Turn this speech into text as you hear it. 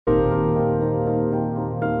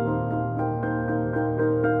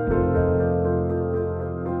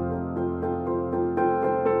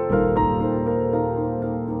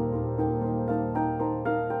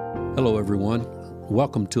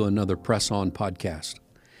Welcome to another Press On podcast.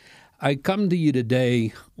 I come to you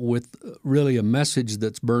today with really a message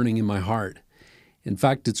that's burning in my heart. In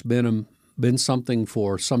fact, it's been something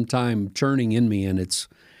for some time churning in me, and it's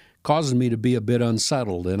causing me to be a bit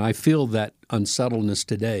unsettled, and I feel that unsettledness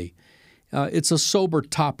today. It's a sober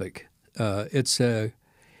topic. It's a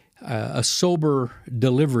sober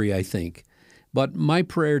delivery, I think. But my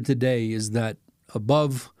prayer today is that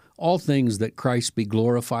above all things that Christ be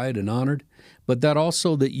glorified and honored, but that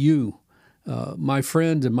also that you, my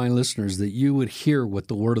friend and my listeners, that you would hear what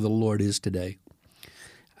the word of the Lord is today.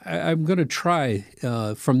 I'm going to try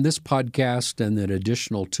from this podcast and an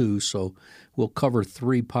additional two, so we'll cover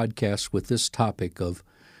 3 podcasts with this topic of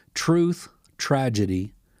truth,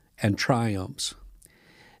 tragedy, and triumphs.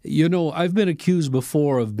 You know, I've been accused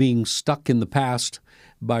before of being stuck in the past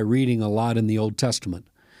by reading a lot in the Old Testament,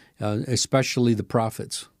 especially the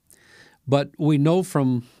prophets. But we know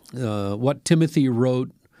from what Timothy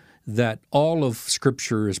wrote that all of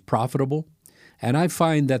Scripture is profitable. And I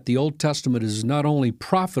find that the Old Testament is not only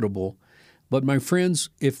profitable, but my friends,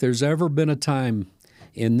 if there's ever been a time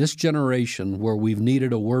in this generation where we've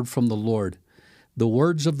needed a word from the Lord, the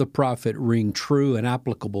words of the prophet ring true and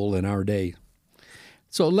applicable in our day.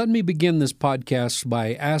 So let me begin this podcast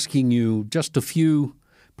by asking you just a few,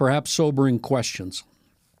 perhaps sobering questions.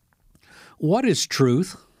 What is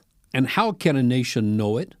truth, and how can a nation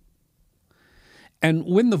know it? And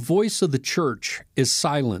when the voice of the church is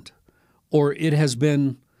silent, or it has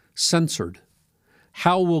been censored,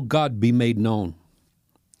 how will God be made known?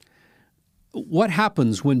 What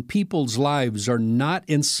happens when people's lives are not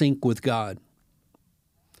in sync with God?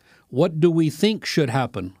 What do we think should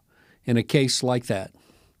happen in a case like that?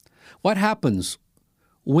 What happens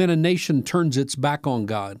when a nation turns its back on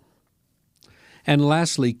God? And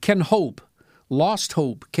lastly, can hope, lost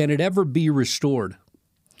hope, can it ever be restored?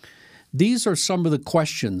 These are some of the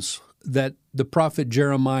questions that the prophet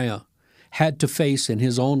Jeremiah had to face in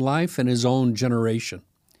his own life and his own generation.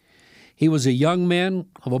 He was a young man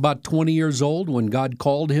of about 20 years old when God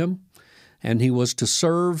called him, and he was to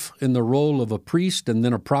serve in the role of a priest and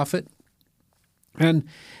then a prophet. And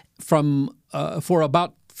for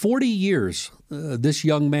about 40 years, this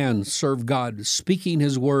young man served God, speaking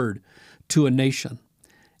his word to a nation.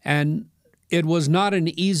 And it was not an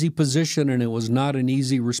easy position, and it was not an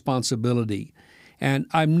easy responsibility. And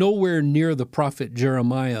I'm nowhere near the prophet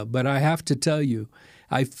Jeremiah, but I have to tell you,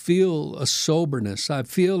 I feel a soberness. I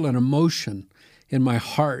feel an emotion in my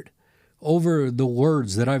heart over the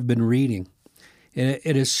words that I've been reading. And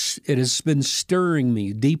it has been stirring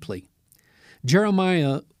me deeply.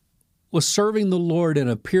 Jeremiah was serving the Lord in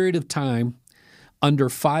a period of time under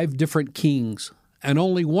 5 different kings, and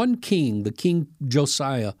only one king, the King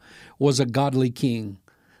Josiah, was a godly king.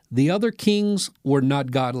 The other kings were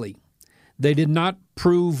not godly. They did not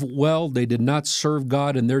prove well. They did not serve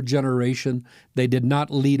God in their generation. They did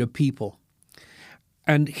not lead a people.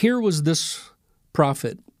 And here was this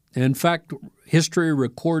prophet. In fact, history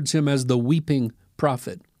records him as the weeping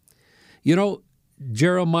prophet. You know,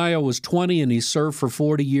 Jeremiah was 20 and he served for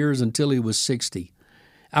 40 years until he was 60.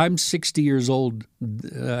 I'm 60 years old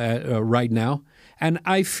right now, and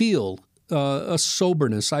I feel a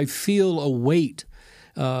soberness. I feel a weight.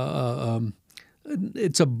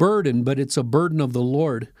 It's a burden, but it's a burden of the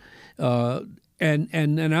Lord. And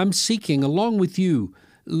I'm seeking, along with you,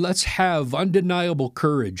 let's have undeniable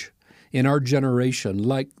courage in our generation,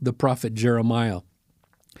 like the prophet Jeremiah,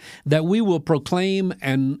 that we will proclaim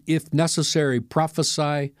and, if necessary,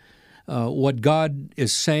 prophesy what God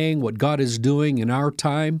is saying, what God is doing in our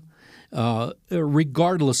time,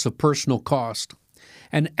 regardless of personal cost.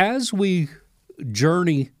 And as we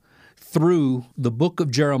journey through the book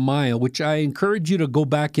of Jeremiah, which I encourage you to go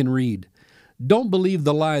back and read, don't believe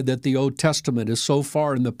the lie that the Old Testament is so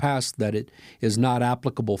far in the past that it is not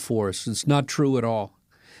applicable for us. It's not true at all.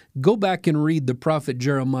 Go back and read the prophet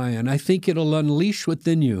Jeremiah, and I think it'll unleash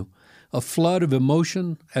within you a flood of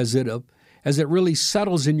emotion as it really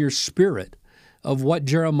settles in your spirit of what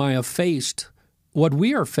Jeremiah faced, what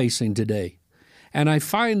we are facing today. And I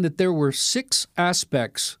find that there were 6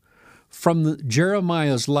 aspects from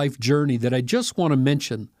Jeremiah's life journey that I just want to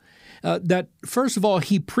mention. That, first of all,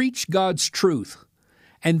 he preached God's truth.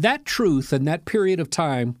 And that truth in that period of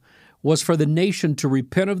time was for the nation to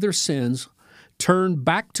repent of their sins, turn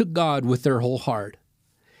back to God with their whole heart.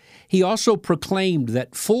 He also proclaimed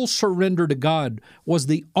that full surrender to God was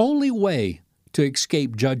the only way to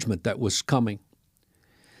escape judgment that was coming.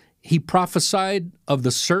 He prophesied of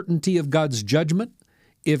the certainty of God's judgment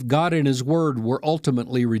if God and His Word were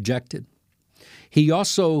ultimately rejected. He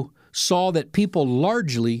also saw that people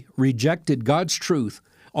largely rejected God's truth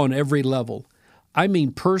on every level. I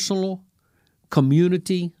mean personal,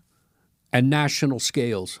 community, and national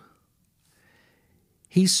scales.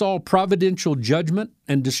 He saw providential judgment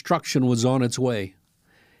and destruction was on its way,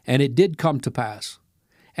 and it did come to pass.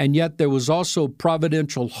 And yet there was also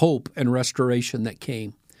providential hope and restoration that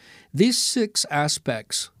came. These 6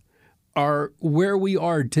 aspects are where we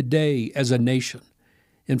are today as a nation.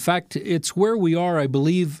 In fact, it's where we are, I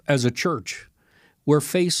believe, as a church. We're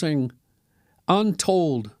facing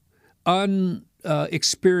untold,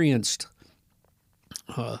 unexperienced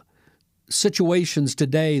situations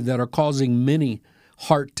today that are causing many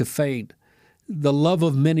heart to faint. The love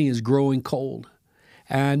of many is growing cold.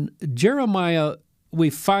 And Jeremiah, we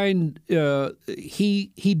find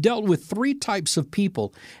he dealt with 3 types of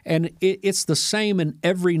people, and it's the same in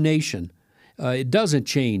every nation. It doesn't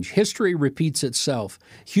change. History repeats itself.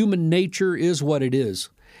 Human nature is what it is.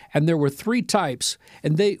 And there were 3 types,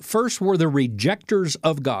 and they first were the rejectors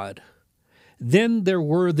of God. Then there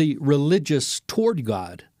were the religious toward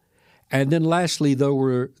God. And then lastly, there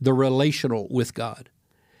were the relational with God.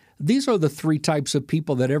 These are the 3 types of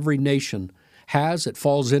people that every nation has. It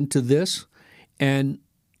falls into this. And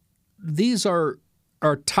these are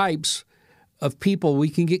types of people. We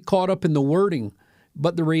can get caught up in the wording,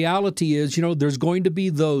 but the reality is, there's going to be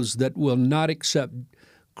those that will not accept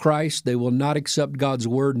Christ. They will not accept God's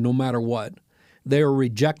word no matter what. They are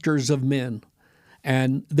rejectors of men.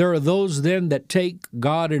 And there are those then that take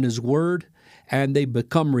God and His word and they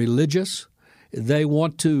become religious. They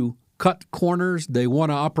want to cut corners. They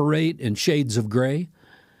want to operate in shades of gray.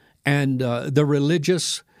 And the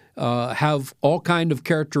religious have all kind of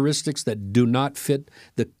characteristics that do not fit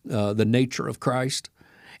the nature of Christ.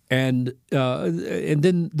 And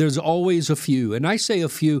then there's always a few. And I say a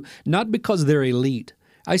few not because they're elite.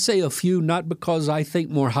 I say a few not because I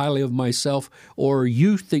think more highly of myself or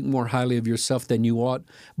you think more highly of yourself than you ought,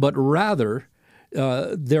 but rather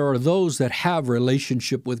there are those that have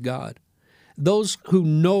relationship with God. Those who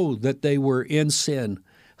know that they were in sin,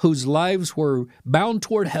 whose lives were bound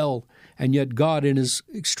toward hell, and yet God in His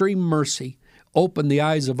extreme mercy opened the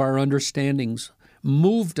eyes of our understandings,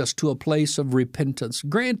 moved us to a place of repentance,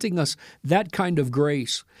 granting us that kind of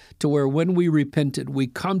grace to where when we repented, we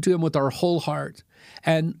come to Him with our whole heart.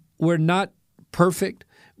 And we're not perfect,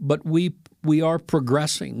 but we are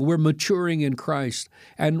progressing. We're maturing in Christ.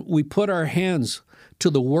 And we put our hands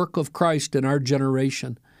to the work of Christ in our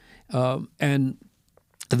generation. And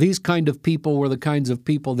these kind of people were the kinds of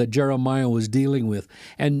people that Jeremiah was dealing with.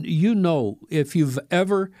 And if you've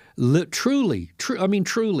ever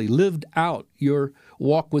truly lived out your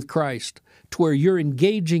walk with Christ to where you're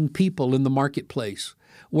engaging people in the marketplace,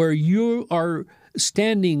 where you are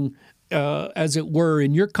standing, as it were,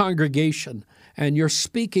 in your congregation, and you're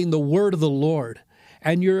speaking the word of the Lord,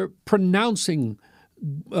 and you're pronouncing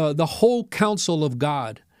the whole counsel of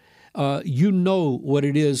God, you know what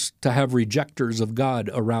it is to have rejectors of God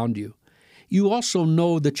around you. You also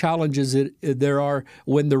know the challenges there are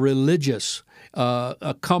when the religious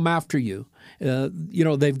come after you.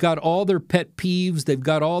 They've got all their pet peeves, they've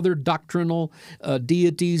got all their doctrinal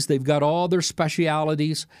deities, they've got all their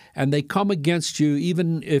specialities, and they come against you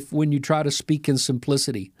even when you try to speak in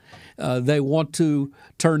simplicity. They want to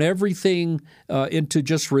turn everything into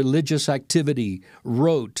just religious activity,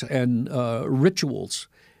 rote, and rituals.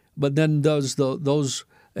 But then those,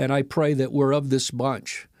 and I pray that we're of this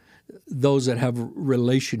bunch, those that have a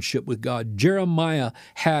relationship with God. Jeremiah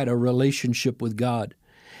had a relationship with God.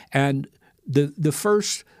 And the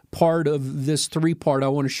first part of this 3-part I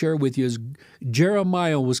want to share with you is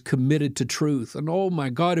Jeremiah was committed to truth. And oh my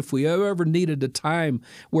God, if we ever needed a time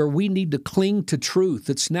where we need to cling to truth,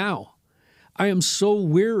 it's now. I am so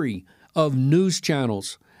weary of news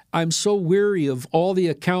channels. I'm so weary of all the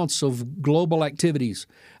accounts of global activities.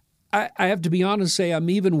 I have to be honest and say I'm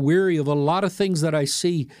even weary of a lot of things that I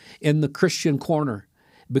see in the Christian corner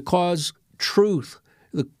because truth,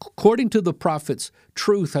 according to the prophets,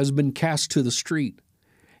 truth has been cast to the street.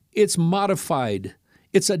 It's modified.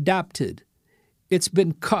 It's adapted. It's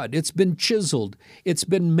been cut. It's been chiseled. It's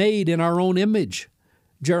been made in our own image.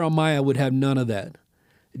 Jeremiah would have none of that.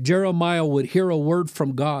 Jeremiah would hear a word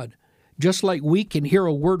from God, just like we can hear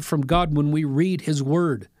a word from God when we read His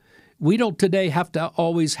word. We don't today have to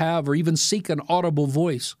always have or even seek an audible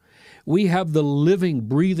voice. We have the living,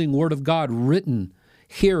 breathing Word of God written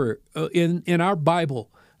here in our Bible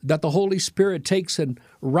that the Holy Spirit takes and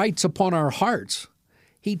writes upon our hearts.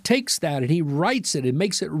 He takes that and He writes it and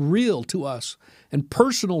makes it real to us and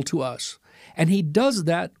personal to us. And He does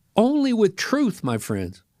that only with truth, my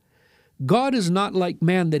friends. God is not like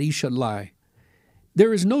man that He should lie.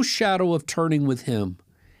 There is no shadow of turning with Him.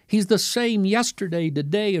 He's the same yesterday,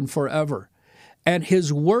 today, and forever. and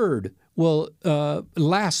His Word will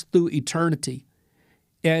last through eternity.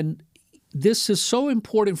 And this is so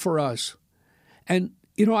important for us. And,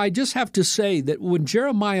 I just have to say that when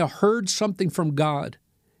Jeremiah heard something from God,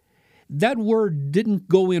 that word didn't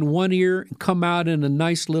go in one ear and come out in a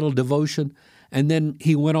nice little devotion, and then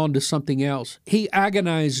he went on to something else. He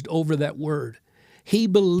agonized over that word. He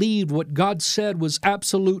believed what God said was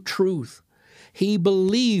absolute truth. He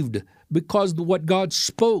believed because what God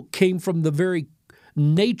spoke came from the very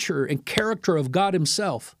nature and character of God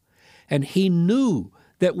Himself. And he knew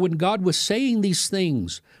that when God was saying these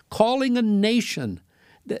things, calling a nation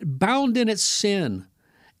that bound in its sin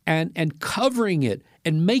and covering it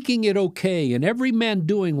and making it okay, and every man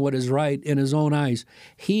doing what is right in his own eyes,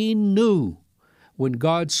 he knew when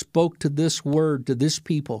God spoke to this word, to this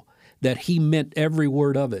people, that He meant every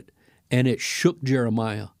word of it, and it shook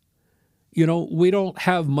Jeremiah. We don't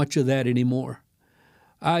have much of that anymore.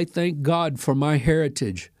 I thank God for my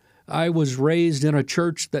heritage. I was raised in a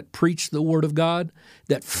church that preached the Word of God,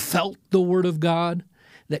 that felt the Word of God,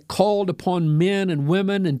 that called upon men and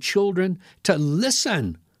women and children to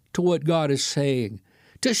listen to what God is saying,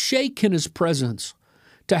 to shake in His presence,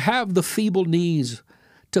 to have the feeble knees,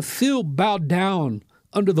 to feel bowed down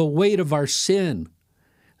under the weight of our sin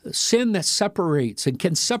that separates and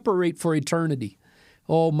can separate for eternity.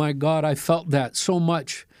 Oh my God, I felt that so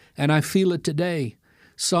much, and I feel it today.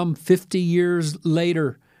 Some 50 years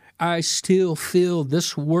later, I still feel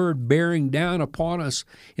this word bearing down upon us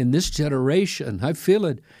in this generation. I feel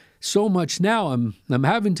it so much now. I'm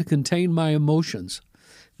having to contain my emotions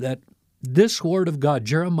that this word of God,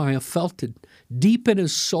 Jeremiah felt it deep in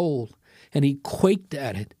his soul, and he quaked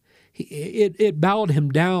at it. It bowed him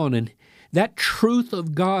down, and that truth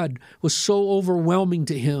of God was so overwhelming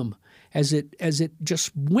to him as it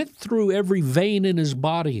just went through every vein in his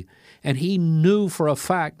body, and he knew for a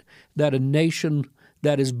fact that a nation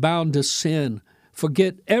that is bound to sin,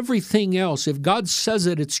 forget everything else. If God says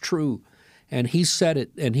it, it's true. And he said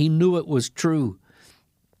it, and he knew it was true.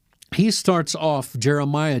 He starts off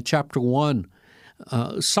Jeremiah chapter 1,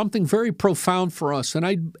 something very profound for us. And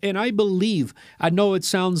I believe, I know it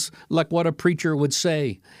sounds like what a preacher would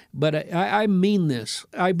say, but I mean this.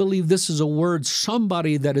 I believe this is a word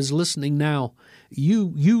somebody that is listening now,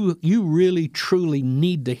 you really truly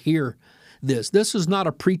need to hear this. This is not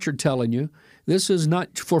a preacher telling you. This is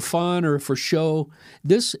not for fun or for show.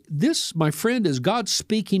 This, my friend, is God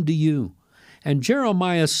speaking to you. And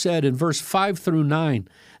Jeremiah said in verse 5 through 9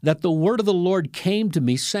 that the word of the Lord came to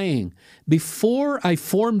me saying, "Before I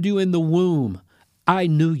formed you in the womb, I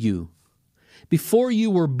knew you. Before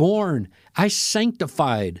you were born, I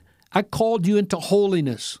sanctified. I called you into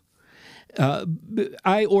holiness.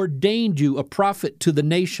 I ordained you a prophet to the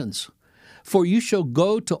nations. For you shall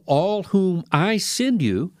go to all whom I send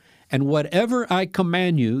you, and whatever I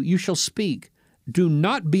command you, you shall speak. Do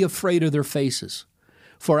not be afraid of their faces,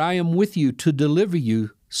 for I am with you to deliver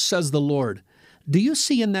you, says the Lord." Do you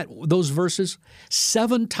see in those verses?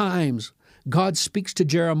 7 times God speaks to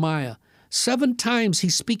Jeremiah. 7 times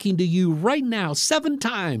He's speaking to you right now. 7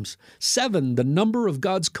 times. 7, the number of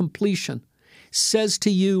God's completion, says to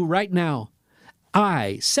you right now,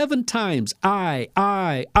 I. 7 times, I.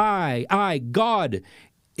 God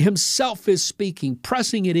Himself is speaking,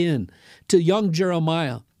 pressing it in to young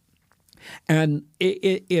Jeremiah. And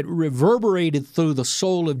it reverberated through the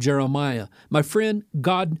soul of Jeremiah. My friend,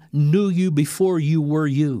 God knew you before you were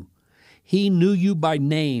you. He knew you by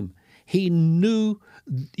name. He knew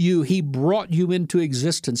you. He brought you into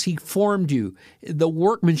existence. He formed you. The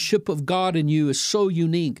workmanship of God in you is so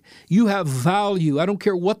unique. You have value. I don't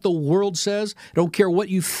care what the world says. I don't care what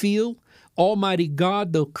you feel. Almighty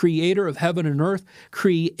God, the creator of heaven and earth,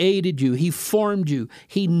 created you. He formed you.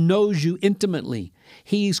 He knows you intimately.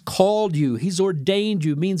 He's called you. He's ordained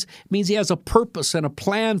you. Means He has a purpose and a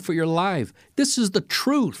plan for your life. This is the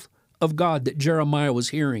truth of God that Jeremiah was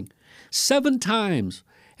hearing 7 times.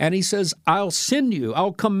 And He says, I'll send you.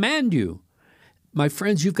 I'll command you. My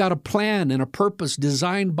friends, you've got a plan and a purpose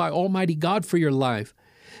designed by Almighty God for your life.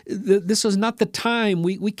 This is not the time.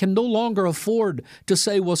 We can no longer afford to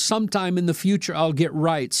say, well, sometime in the future I'll get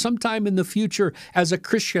right. Sometime in the future as a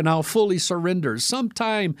Christian I'll fully surrender.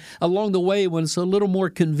 Sometime along the way when it's a little more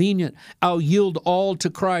convenient, I'll yield all to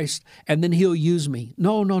Christ and then He'll use me.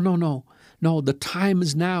 No. No, the time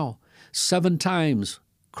is now. 7 times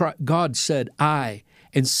God said, I.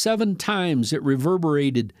 And 7 times it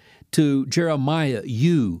reverberated to Jeremiah,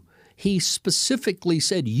 you. He specifically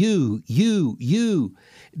said, you.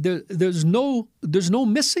 There's no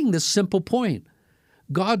missing this simple point.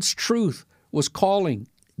 God's truth was calling.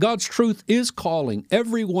 God's truth is calling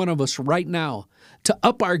every one of us right now to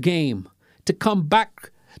up our game, to come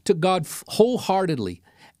back to God wholeheartedly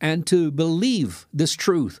and to believe this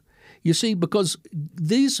truth. You see, because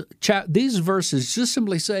these verses just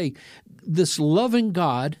simply say this loving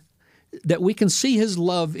God, that we can see His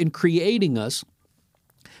love in creating us,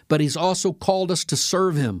 but He's also called us to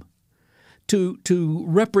serve Him, to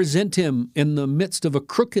represent Him in the midst of a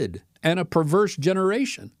crooked and a perverse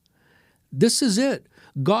generation. This is it.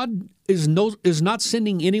 God is not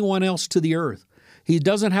sending anyone else to the earth. He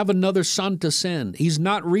doesn't have another son to send. He's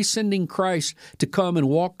not resending Christ to come and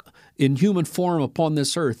walk in human form upon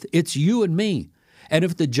this earth. It's you and me. And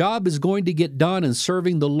if the job is going to get done in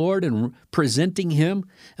serving the Lord and presenting Him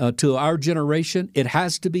to our generation, it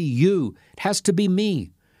has to be you. It has to be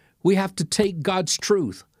me. We have to take God's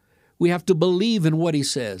truth. We have to believe in what He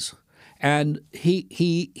says. And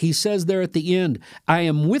He says there at the end, I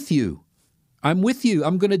am with you. I'm with you.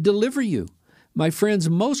 I'm going to deliver you. My friends,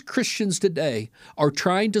 most Christians today are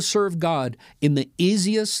trying to serve God in the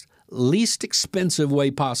easiest, least expensive way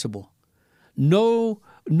possible. No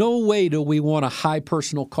way do we want a high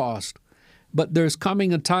personal cost. But there's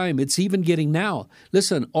coming a time, it's even getting now.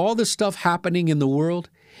 Listen, all this stuff happening in the world,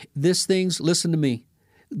 listen to me.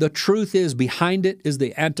 The truth is, behind it is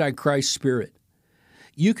the Antichrist spirit.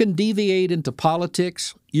 You can deviate into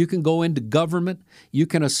politics. You can go into government. You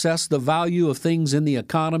can assess the value of things in the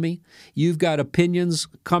economy. You've got opinions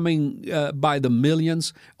coming by the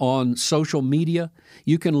millions on social media.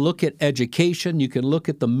 You can look at education. You can look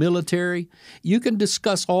at the military. You can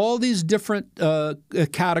discuss all these different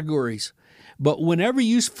categories. But whenever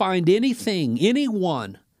you find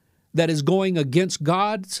anyone that is going against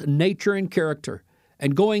God's nature and character,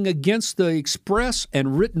 and going against the express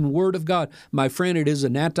and written Word of God, my friend, it is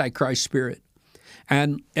an Antichrist spirit.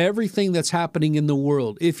 And everything that's happening in the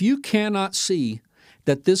world, if you cannot see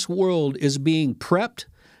that this world is being prepped,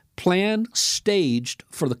 planned, staged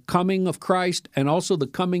for the coming of Christ and also the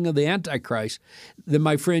coming of the Antichrist, then,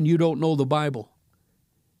 my friend, you don't know the Bible.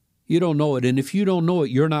 You don't know it. And if you don't know it,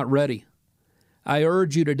 you're not ready. I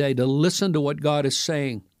urge you today to listen to what God is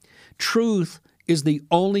saying. Truth is the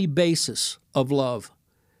only basis of love.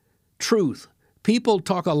 Truth. People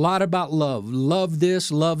talk a lot about love. Love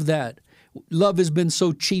this, love that. Love has been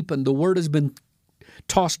so cheapened. The word has been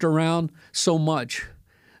tossed around so much.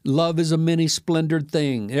 Love is a many-splendored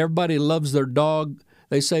thing. Everybody loves their dog.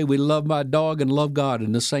 They say, we love my dog and love God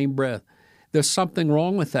in the same breath. There's something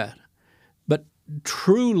wrong with that. But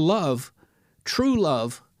true love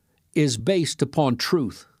is based upon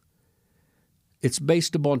truth. It's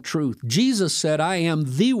based upon truth. Jesus said, I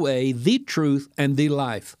am the way, the truth, and the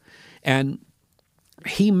life. And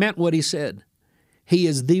He meant what He said. He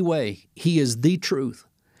is the way. He is the truth.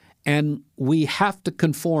 And we have to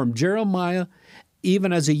conform. Jeremiah,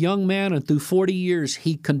 even as a young man and through 40 years,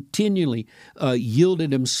 he continually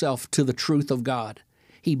yielded himself to the truth of God.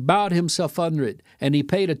 He bowed himself under it, and he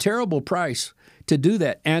paid a terrible price to do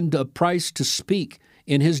that, and a price to speak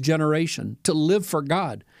in his generation, to live for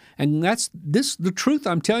God. And the truth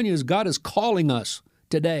I'm telling you is God is calling us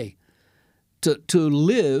today to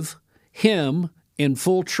live Him in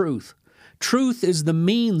full truth. Truth is the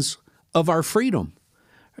means of our freedom.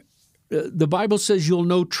 The Bible says you'll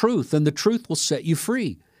know truth, and the truth will set you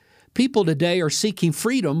free. People today are seeking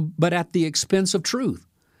freedom, but at the expense of truth.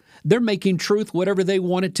 They're making truth whatever they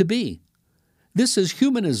want it to be. This is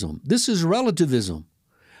humanism. This is relativism.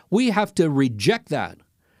 We have to reject that.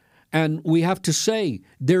 And we have to say,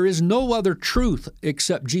 there is no other truth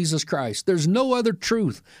except Jesus Christ. There's no other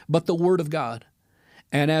truth but the Word of God.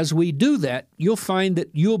 And as we do that, you'll find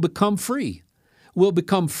that you'll become free. We'll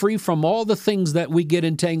become free from all the things that we get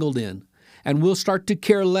entangled in. And we'll start to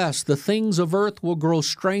care less. The things of earth will grow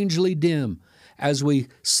strangely dim as we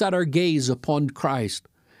set our gaze upon Christ.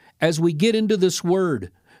 As we get into this Word,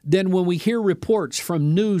 then when we hear reports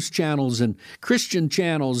from news channels and Christian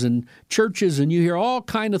channels and churches, and you hear all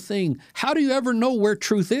kind of things, how do you ever know where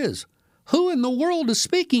truth is? Who in the world is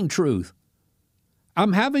speaking truth?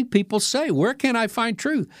 I'm having people say, where can I find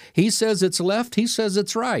truth? He says it's left, he says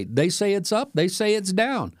it's right. They say it's up, they say it's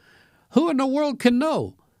down. Who in the world can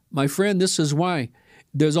know? My friend, this is why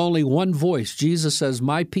there's only one voice. Jesus says,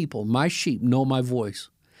 my people, my sheep know my voice.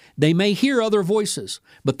 They may hear other voices,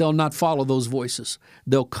 but they'll not follow those voices.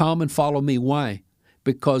 They'll come and follow me. Why?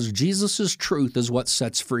 Because Jesus' truth is what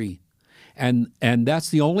sets free. And that's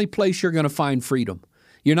the only place you're going to find freedom.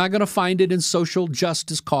 You're not going to find it in social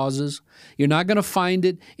justice causes. You're not going to find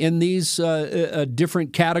it in these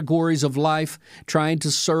different categories of life, trying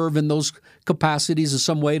to serve in those capacities in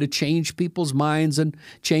some way to change people's minds and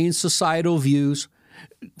change societal views.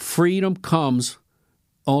 Freedom comes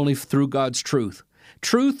only through God's truth.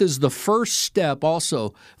 Truth is the first step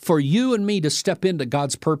also for you and me to step into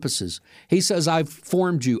God's purposes. He says, I've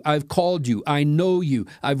formed you, I've called you, I know you,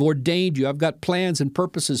 I've ordained you, I've got plans and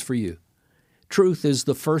purposes for you. Truth is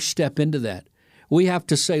the first step into that. We have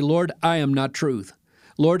to say, Lord, I am not truth.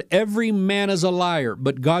 Lord, every man is a liar,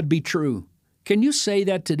 but God be true. Can you say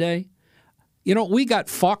that today? You know, we got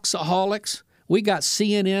Foxaholics, we got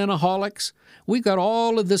CNN-aholics, we got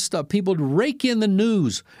all of this stuff. People rake in the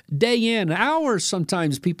news day in, hours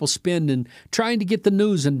sometimes people spend in trying to get the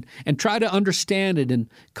news and try to understand it and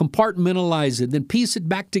compartmentalize it, then piece it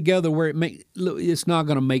back together where it's not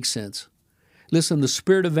going to make sense. Listen, the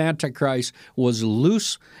spirit of Antichrist was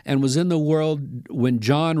loose and was in the world when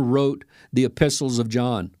John wrote the epistles of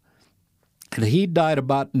John. And he died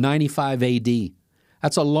about 95 A.D.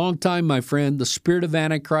 That's a long time, my friend. The spirit of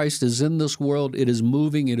Antichrist is in this world. It is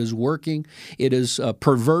moving. It is working. It is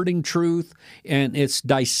perverting truth, and it's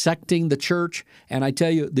dissecting the church. And I tell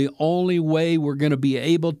you, the only way we're going to be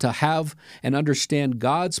able to have and understand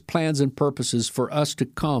God's plans and purposes for us to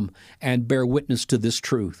come and bear witness to this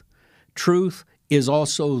truth. Truth is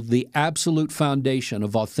also the absolute foundation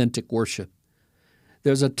of authentic worship.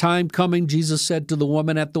 There's a time coming, Jesus said to the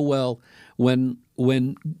woman at the well, when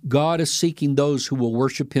God is seeking those who will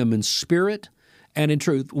worship Him in spirit and in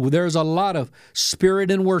truth. There's a lot of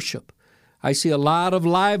spirit in worship. I see a lot of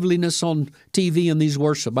liveliness on TV in these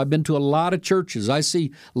worship. I've been to a lot of churches. I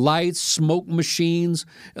see lights, smoke machines,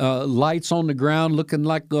 lights on the ground looking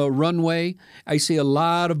like a runway. I see a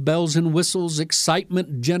lot of bells and whistles,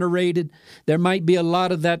 excitement generated. There might be a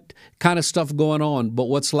lot of that kind of stuff going on, but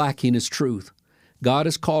what's lacking is truth. God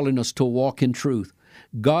is calling us to walk in truth.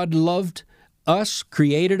 God loved us,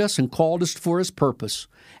 created us, and called us for His purpose.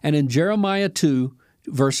 And in Jeremiah 2,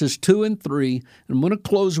 verses 2 and 3, and I'm going to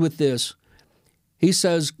close with this,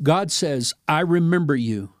 God says, I remember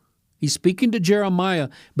you. He's speaking to Jeremiah,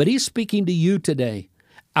 but He's speaking to you today.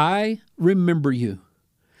 I remember you.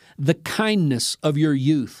 The kindness of your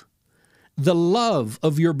youth, the love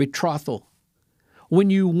of your betrothal.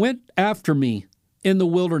 When you went after me in the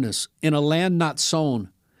wilderness, in a land not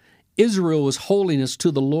sown, Israel was holiness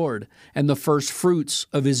to the Lord and the first fruits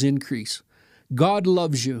of His increase. God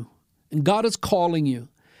loves you, and God is calling you,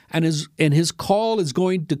 and His call is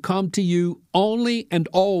going to come to you only and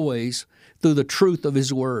always through the truth of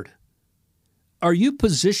His Word. Are you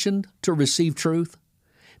positioned to receive truth?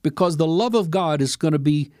 Because the love of God is going to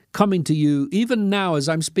be coming to you, even now as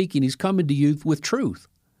I'm speaking, He's coming to you with truth.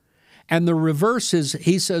 And the reverse is,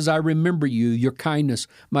 He says, I remember you, your kindness.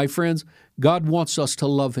 My friends, God wants us to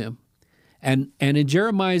love Him. And in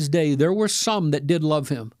Jeremiah's day, there were some that did love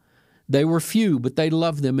Him. They were few, but they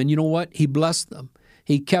loved them. And you know what? He blessed them.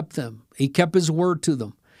 He kept them. He kept His word to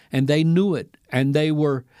them. And they knew it. And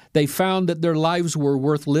they found that their lives were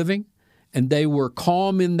worth living. And they were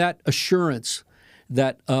calm in that assurance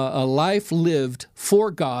that a life lived for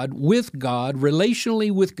God, with God,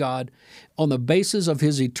 relationally with God, on the basis of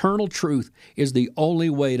His eternal truth is the only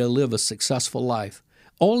way to live a successful life,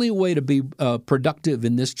 only way to be productive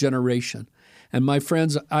in this generation. And my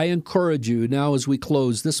friends, I encourage you now as we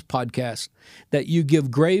close this podcast that you give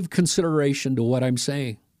grave consideration to what I'm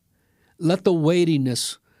saying. Let the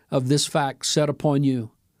weightiness of this fact set upon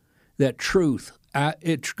you that truth,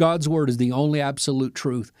 God's Word is the only absolute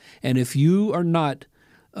truth. And if you are not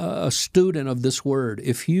a student of this Word,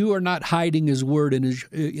 if you are not hiding His Word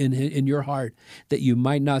in your heart, that you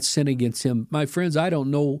might not sin against Him, my friends, I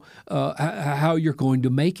don't know how you're going to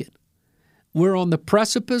make it. We're on the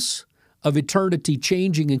precipice of eternity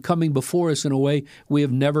changing and coming before us in a way we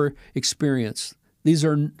have never experienced. These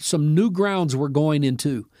are some new grounds we're going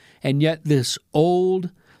into, and yet this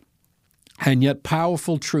old and yet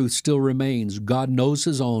powerful truth still remains. God knows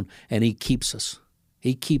His own, and He keeps us.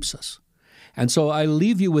 He keeps us. And so I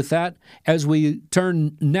leave you with that. As we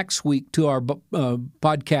turn next week to our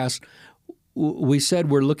podcast, we said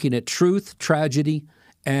we're looking at truth, tragedy,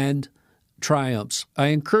 and triumphs. I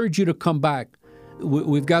encourage you to come back.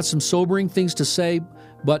 We've got some sobering things to say,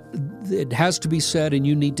 but it has to be said, and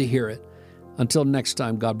you need to hear it. Until next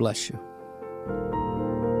time, God bless you.